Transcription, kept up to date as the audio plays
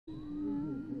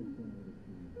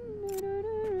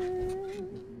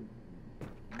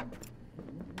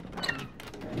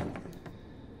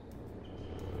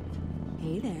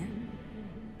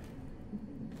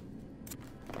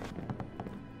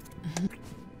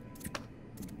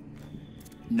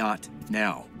Not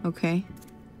now. Okay.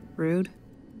 Rude.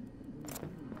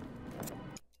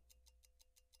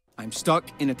 I'm stuck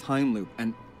in a time loop,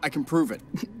 and I can prove it.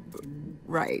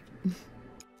 Right.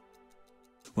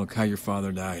 Look, how your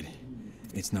father died.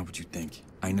 It's not what you think.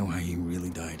 I know how he really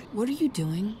died. What are you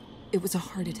doing? It was a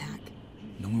heart attack.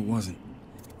 No, it wasn't.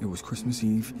 It was Christmas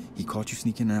Eve. He caught you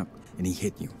sneaking out, and he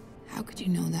hit you. How could you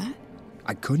know that?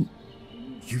 I couldn't.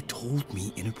 You told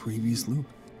me in a previous loop.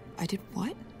 I did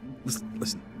what?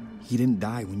 Listen. He didn't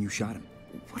die when you shot him.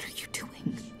 What are you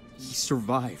doing? He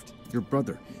survived. Your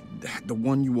brother, the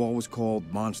one you always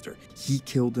called Monster. He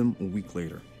killed him a week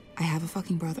later. I have a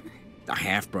fucking brother? A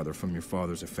half-brother from your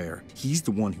father's affair. He's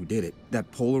the one who did it. That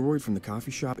Polaroid from the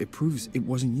coffee shop, it proves it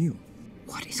wasn't you.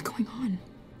 What is going on?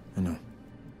 I know.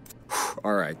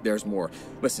 All right, there's more.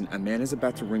 Listen, a man is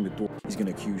about to ring the door. He's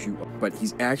gonna accuse you, but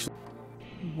he's actually...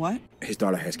 What? His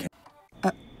daughter has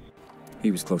cancer. He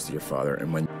was close to your father,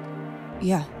 and when...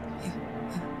 Yeah.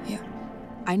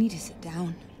 I need to sit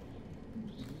down.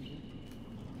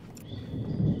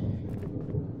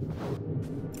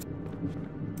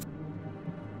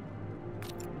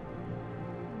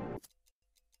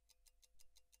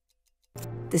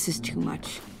 This is too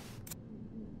much.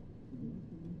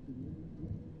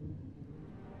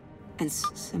 And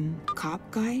some cop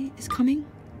guy is coming?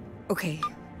 Okay,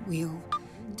 we'll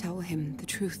tell him the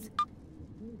truth.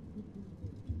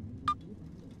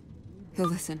 He'll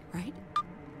listen, right?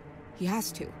 He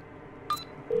has to.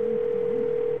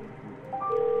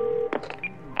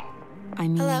 I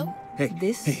mean... Hello?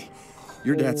 Hey.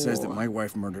 Your dad says that my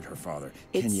wife murdered her father.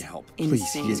 Can you help? Please,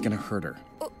 insane. he is gonna hurt her.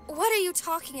 What are you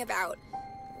talking about?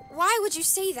 Why would you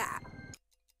say that?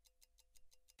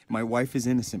 My wife is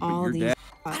innocent, but your dad...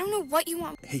 I don't know what you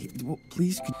want. Hey, well,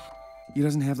 please, he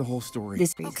doesn't have the whole story.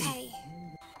 This crazy. Okay.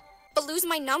 But lose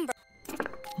my number.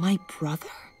 My brother?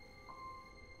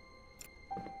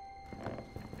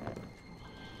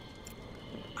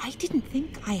 I didn't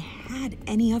think I had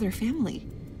any other family.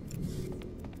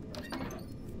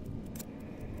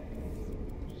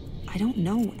 I don't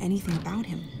know anything about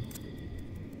him.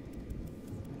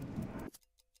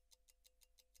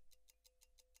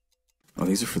 Oh,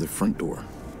 these are for the front door.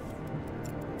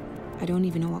 I don't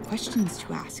even know what questions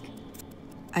to ask.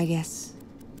 I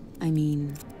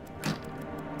mean...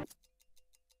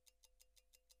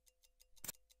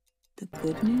 The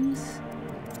good news?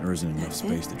 There isn't enough That's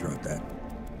space it? to drop that.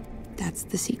 That's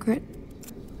the secret.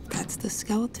 That's the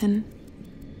skeleton.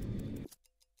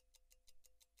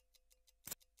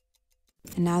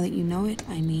 And now that you know it,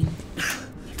 I mean,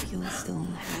 if you'll still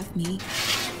have me,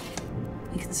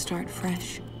 we can start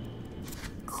fresh.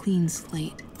 Clean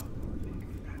slate.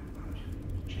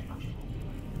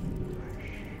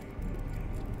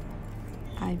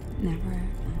 I've never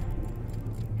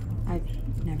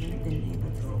been able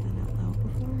to say that out loud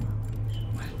before.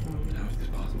 How is this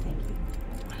possible? Thank you.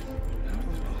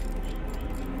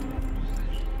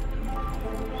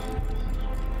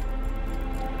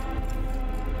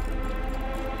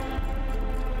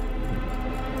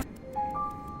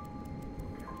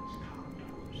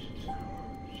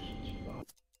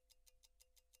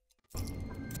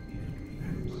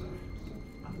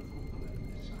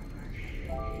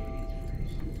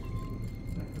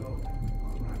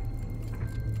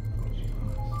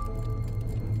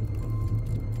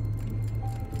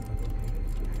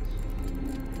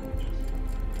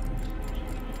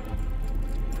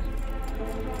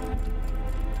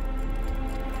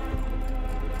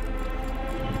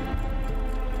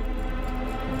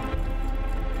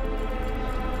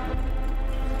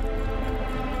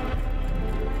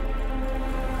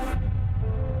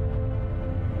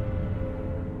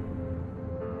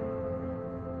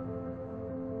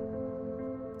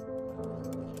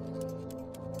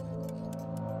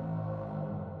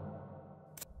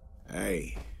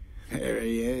 Hey, there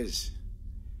he is.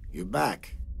 You're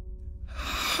back.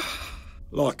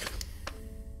 Look,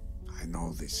 I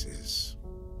know this is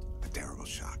a terrible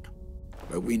shock,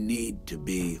 but we need to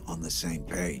be on the same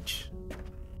page.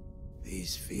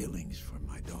 These feelings for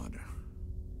my daughter,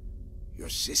 your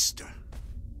sister.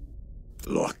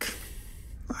 Look,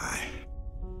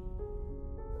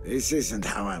 this isn't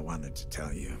how I wanted to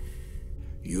tell you.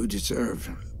 You deserve,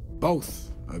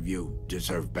 both of you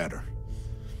deserve better.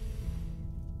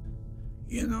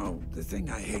 You know, the thing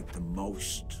I hate the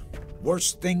most,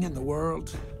 worst thing in the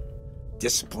world,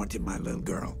 disappointing my little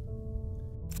girl.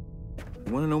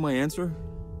 You want to know my answer?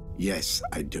 Yes,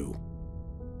 I do.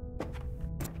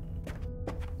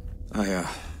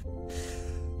 Yeah,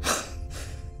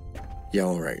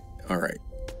 all right.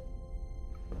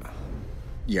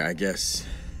 Yeah, I guess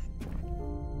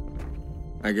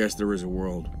there is a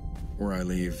world where I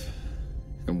leave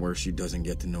And where she doesn't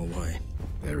get to know why.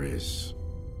 There is.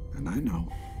 And I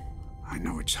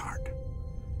know it's hard.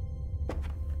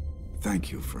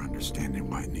 Thank you for understanding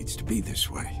why it needs to be this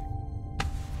way.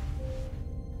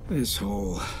 This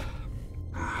whole...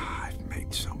 I've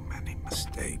made so many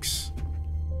mistakes.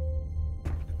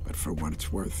 But for what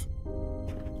it's worth,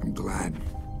 I'm glad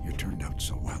you turned out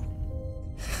so well.